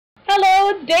Hello,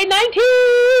 it's day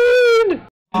 19!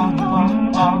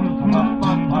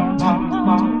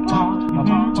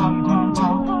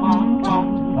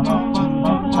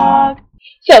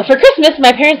 So, for Christmas,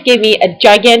 my parents gave me a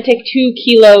gigantic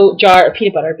 2-kilo jar of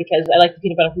peanut butter because I like the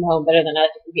peanut butter from home better than I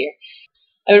like it from here.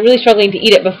 I've been really struggling to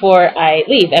eat it before I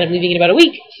leave, and I'm leaving in about a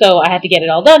week, so I had to get it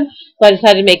all done, so I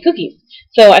decided to make cookies.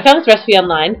 So I found this recipe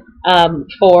online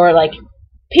for, like,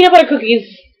 peanut butter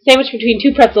cookies sandwiched between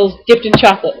 2 pretzels dipped in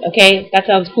chocolate, okay? That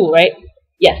sounds cool, right?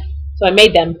 Yes. So I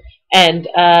made them, and,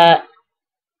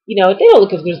 you know, they don't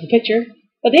look as good as the picture,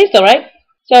 but they taste alright.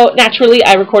 So, naturally,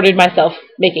 I recorded myself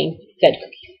making said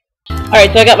cookies.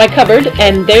 Alright, so I got my cupboard,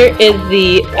 and there is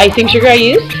the icing sugar I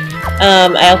used.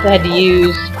 I also had to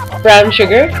use brown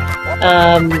sugar,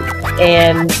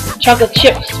 and chocolate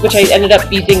chips, which I ended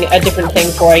up using a different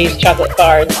thing for. I used chocolate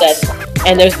bar instead.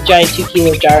 And there's the giant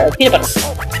 2-kilo jar of peanut butter.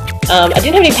 I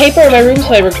didn't have any paper in my room,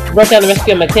 so I wrote down the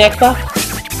recipe on my Kleenex box.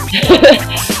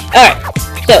 Alright,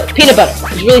 so peanut butter.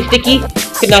 It was really sticky,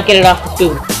 could not get it off the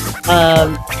spoon.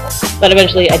 But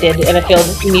eventually I did, and I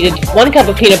needed 1 cup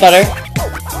of peanut butter,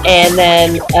 and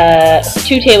then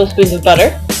 2 tablespoons of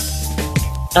butter.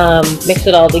 Mix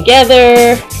it all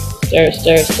together. Stir,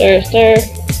 stir, stir, stir.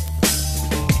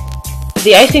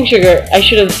 The icing sugar, I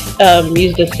should have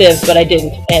used a sieve, but I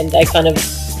didn't, and I kind of,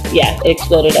 yeah, it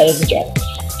exploded out of the jar.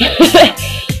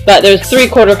 But there's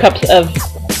 3/4 cups of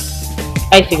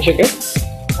icing sugar.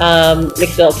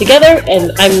 Mix it all together,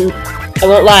 and I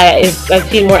won't lie, I've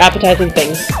seen more appetizing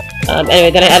things.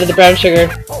 Anyway, then I added the brown sugar,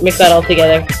 mix that all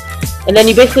together, and then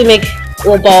you basically make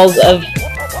little balls of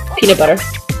peanut butter.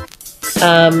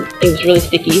 It was really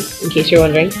sticky, in case you're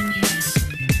wondering.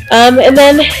 And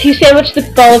then you sandwich the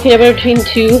ball of peanut butter between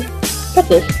 2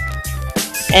 pretzels.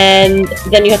 And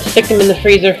then you have to stick them in the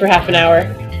freezer for half an hour.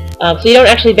 So you don't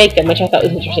actually bake them, which I thought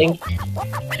was interesting.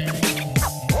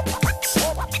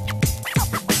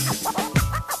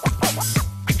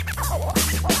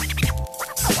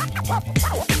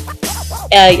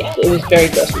 Yes, it was very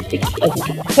gross and sticky, as you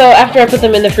can see. So after I put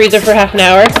them in the freezer for half an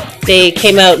hour, they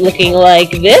came out looking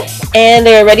like this, and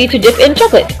they are ready to dip in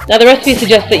chocolate. Now the recipe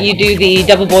suggests that you do the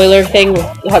double boiler thing with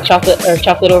hot chocolate, or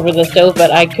chocolate over the stove, but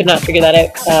I could not figure that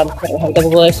out. I don't have a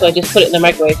double boiler, so I just put it in the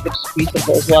microwave, which is pretty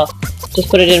simple as well. Just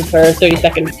put it in for 30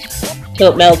 seconds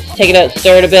till it melts, take it out,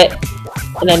 stir it a bit,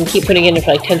 and then keep putting it in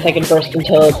for like 10-second bursts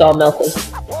until it's all melted.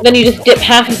 Then you just dip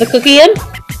half of the cookie in,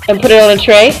 and put it on a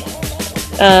tray.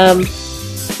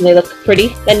 And they look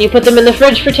pretty. Then you put them in the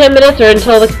fridge for 10 minutes or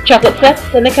until the chocolate sets,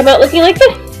 and they come out looking like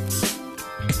this.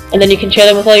 And then you can share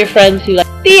them with all your friends who like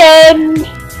the end.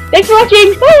 Thanks for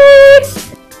watching. Bye!